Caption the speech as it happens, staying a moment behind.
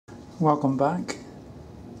Welcome back.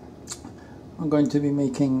 I'm going to be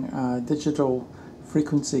making a digital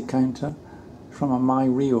frequency counter from a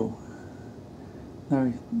myRio.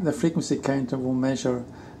 Now the frequency counter will measure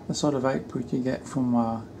the sort of output you get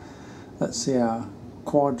from let's say a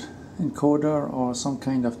quad encoder or some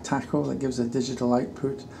kind of Tacho that gives a digital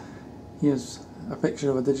output. Here's a picture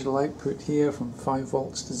of a digital output here from 5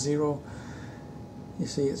 volts to 0. You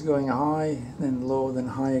see it's going high, then low, then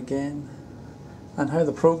high again. And how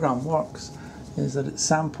the program works is that it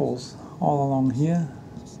samples all along here,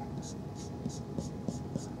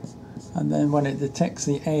 and then when it detects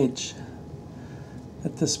the edge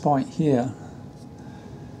at this point here,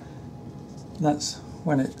 that's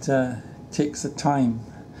when it takes the time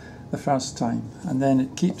the first time, and then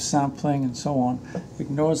it keeps sampling and so on,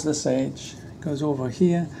 ignores this edge, goes over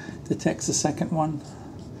here, detects the second one,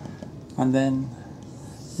 and then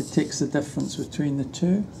it takes the difference between the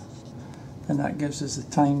two, and that gives us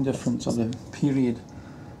the time difference or the period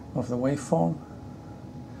of the waveform.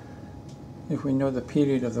 If we know the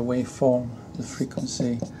period of the waveform, the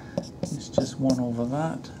frequency is just 1 over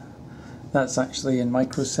that. That's actually in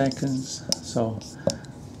microseconds, so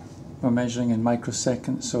we're measuring in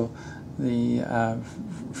microseconds, so the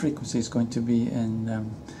frequency is going to be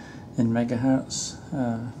in megahertz,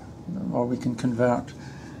 or we can convert.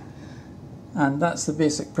 And that's the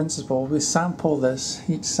basic principle. We sample this,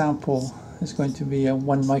 each sample is going to be a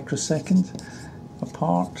 1 microsecond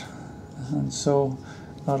apart, and so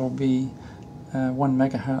that'll be 1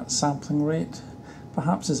 megahertz sampling rate.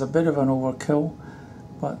 Perhaps it's a bit of an overkill,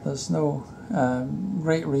 but there's no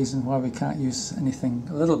great reason why we can't use anything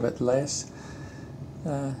a little bit less.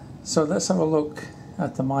 So let's have a look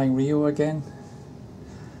at the myRio again.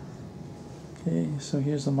 Okay, so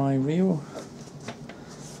here's the myRio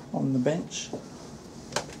on the bench.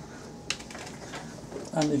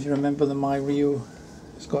 And if you remember, the myRio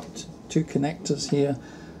has got 2 connectors here,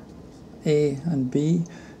 A and B,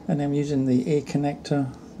 and I'm using the A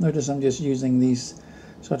connector. Notice I'm just using these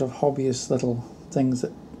sort of hobbyist little things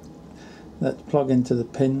that plug into the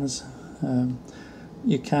pins.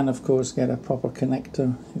 You can of course get a proper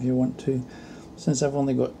connector if you want to. Since I've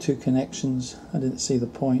only got 2 connections, I didn't see the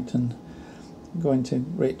point in going to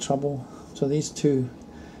great trouble. So these 2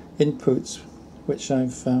 inputs, which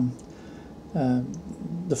I've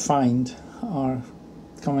defined, are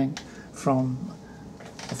coming from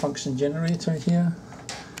a function generator here.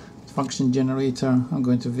 The function generator I'm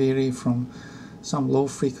going to vary from some low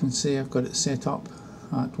frequency. I've got it set up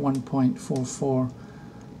at 1.44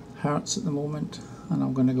 Hertz at the moment, and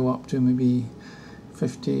I'm going to go up to maybe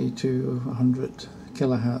 50 to 100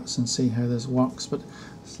 kilohertz and see how this works. But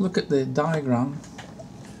let's look at the diagram,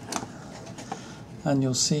 and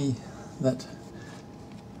you'll see that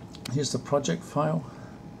here's the project file,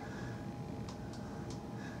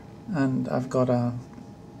 and I've got a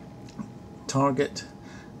target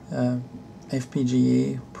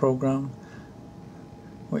FPGA program,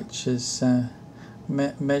 which is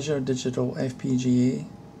measure digital FPGA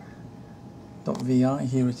 .vi.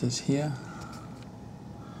 Here it is here,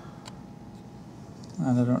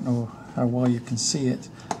 and I don't know how well you can see it,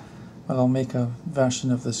 but I'll make a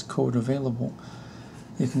version of this code available.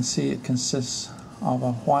 You can see it consists of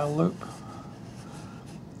a while loop,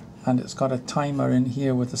 and it's got a timer in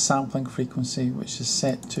here with a sampling frequency which is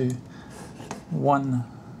set to 1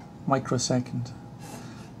 microsecond,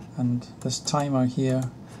 and this timer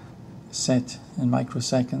here is set in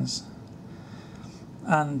microseconds,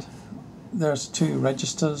 and there's 2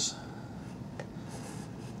 registers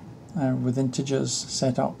with integers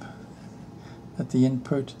set up at the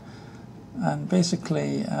input, and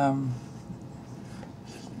basically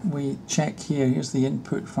we check here. Here's the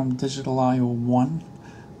input from digital IO 1.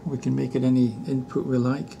 We can make it any input we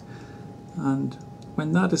like, and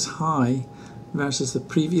when that is high versus the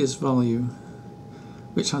previous value,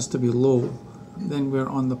 which has to be low, then we're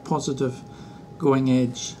on the positive going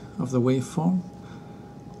edge of the waveform.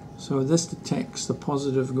 So this detects the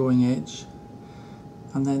positive going edge,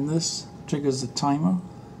 and then this triggers the timer.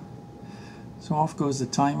 So off goes the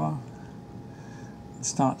timer, it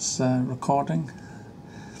starts recording.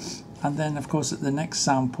 And then of course at the next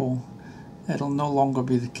sample it'll no longer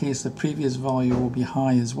be the case, the previous value will be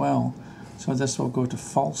high as well, so this will go to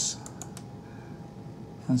false,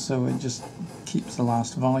 and so it just keeps the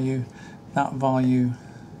last value. That value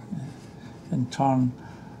in turn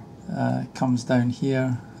comes down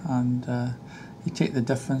here, and you take the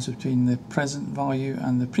difference between the present value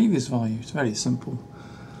and the previous value. It's very simple,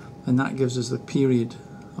 and that gives us the period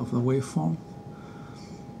of the waveform.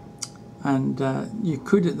 And you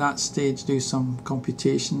could at that stage do some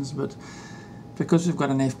computations, but because we've got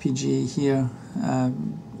an FPGA here,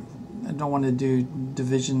 I don't want to do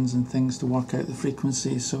divisions and things to work out the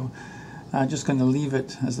frequency, so I'm just going to leave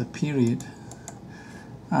it as a period.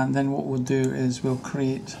 And then what we'll do is we'll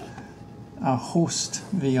create a host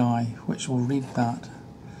VI which will read that.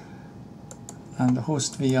 And the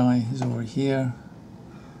host VI is over here.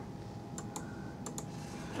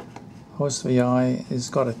 Host VI has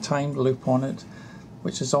got a timed loop on it,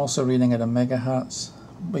 which is also reading at a megahertz.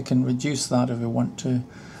 We can reduce that if we want to,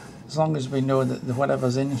 as long as we know that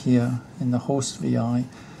whatever's in here in the host VI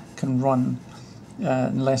can run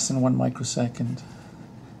in less than 1 microsecond.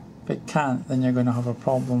 If it can't, then you're going to have a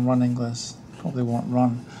problem running this. Probably won't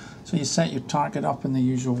run. So you set your target up in the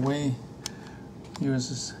usual way. Yours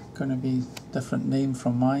is going to be a different name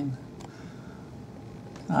from mine.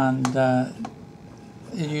 And the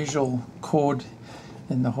usual code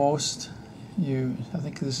in the host. I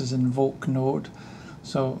think this is invoke node.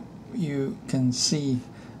 So you can see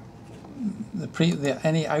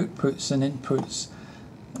any outputs and inputs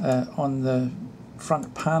on the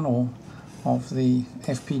front panel of the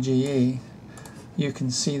FPGA. You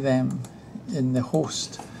can see them in the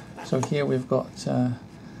host. So here we've got a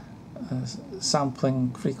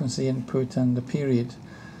sampling frequency input and the period,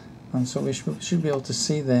 and so we should be able to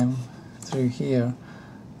see them through here.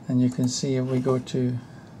 And you can see if we go to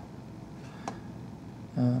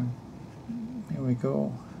here we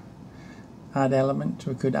go, add element,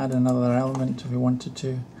 we could add another element if we wanted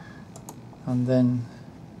to, and then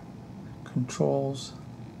controls,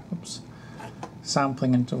 oops,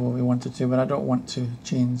 sampling interval we wanted to, but I don't want to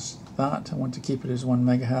change that. I want to keep it as 1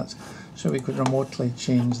 megahertz, so we could remotely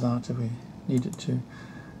change that if we needed to.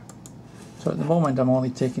 So at the moment I'm only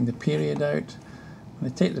taking the period out.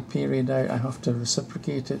 When I take the period out, I have to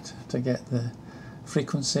reciprocate it to get the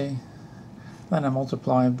frequency. Then I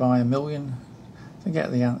multiply by 1,000,000 to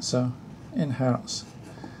get the answer in hertz.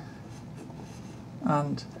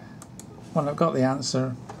 And when I've got the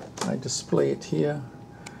answer, I display it here,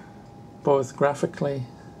 both graphically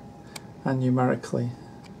and numerically.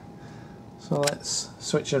 So let's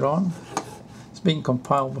switch it on. It's been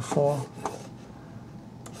compiled before.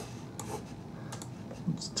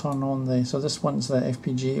 Let's turn on so this one's the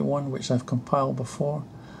FPGA one, which I've compiled before.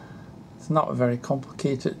 It's not very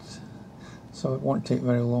complicated, so it won't take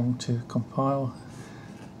very long to compile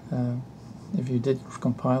if you did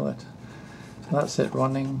compile it. So that's it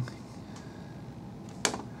running,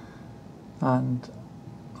 and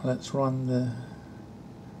let's run the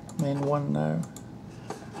main one now.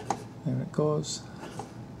 There it goes.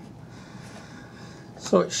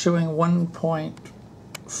 So it's showing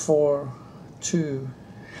 1.42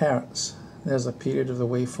 hertz. There's a period of the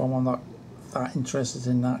waveform. I'm not that interested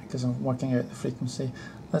in that because I'm working out the frequency.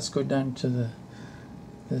 Let's go down to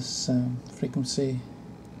this frequency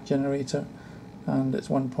generator, and it's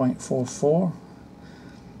 1.44.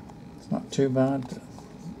 It's not too bad.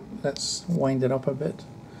 Let's wind it up a bit.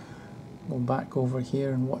 Go back over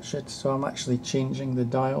here and watch it. So I'm actually changing the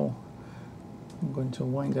dial. I'm going to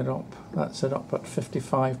wind it up. That's it up at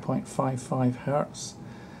 55.55 hertz.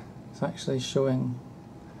 It's actually showing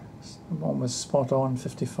almost spot on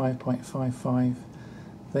 55.55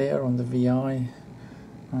 there on the VI,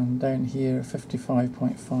 and down here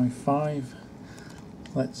 55.55.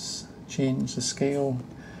 Let's change the scale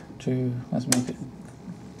to, let's make it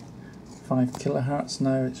 5 kilohertz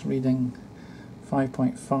now. It's reading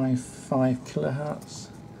 5.55 kilohertz,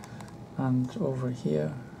 and over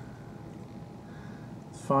here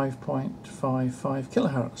 5.55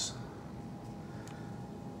 kilohertz.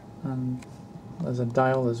 And there's a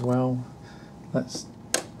dial as well. Let's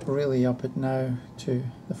really up it now to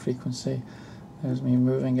the frequency. There's me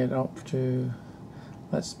moving it up to,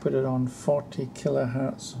 let's put it on 40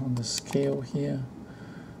 kilohertz on the scale here.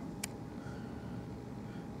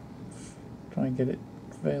 Try and get it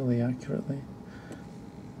fairly accurately.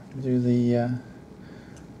 Do the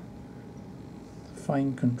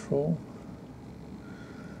fine control.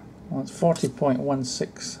 Well, it's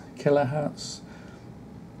 40.16 kilohertz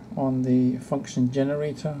on the function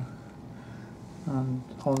generator, and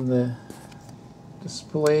on the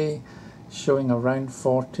display showing around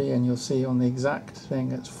 40, and you'll see on the exact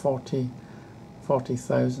thing it's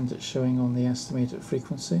 40,000 it's showing on the estimated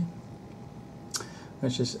frequency,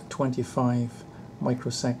 which is 25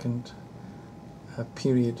 microsecond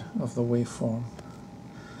period of the waveform.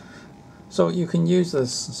 So you can use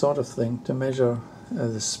this sort of thing to measure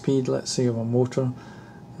the speed, let's say, of a motor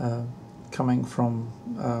coming from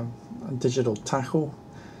a digital Tacho.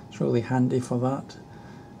 It's really handy for that.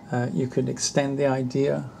 You could extend the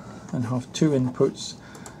idea and have 2 inputs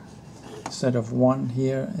instead of 1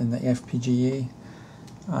 here in the FPGA,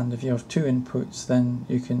 and if you have 2 inputs, then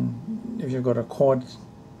you can, if you've got a quad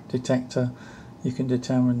detector, you can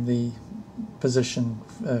determine the position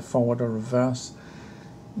forward or reverse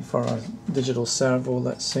for a digital servo,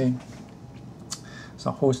 let's say. It's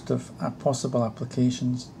a host of possible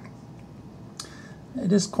applications.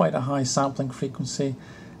 It is quite a high sampling frequency,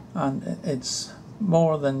 and it's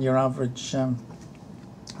more than your average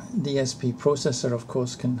DSP processor, of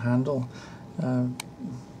course, can handle.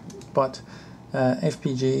 But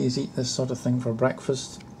FPGAs eat this sort of thing for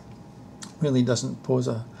breakfast. Really doesn't pose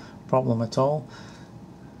a problem at all.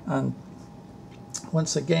 And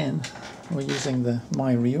once again, we're using the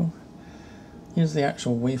myRio. Here's the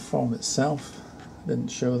actual waveform itself. Didn't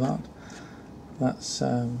show that. That's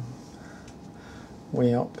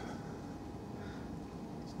way up.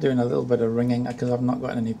 It's doing a little bit of ringing because I've not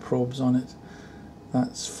got any probes on it.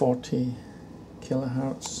 That's 40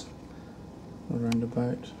 kilohertz, around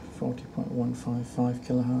about 40.155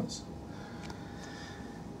 kilohertz.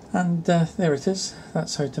 And there it is.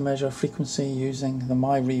 That's how to measure frequency using the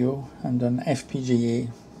myRio and an FPGA.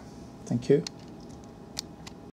 Thank you.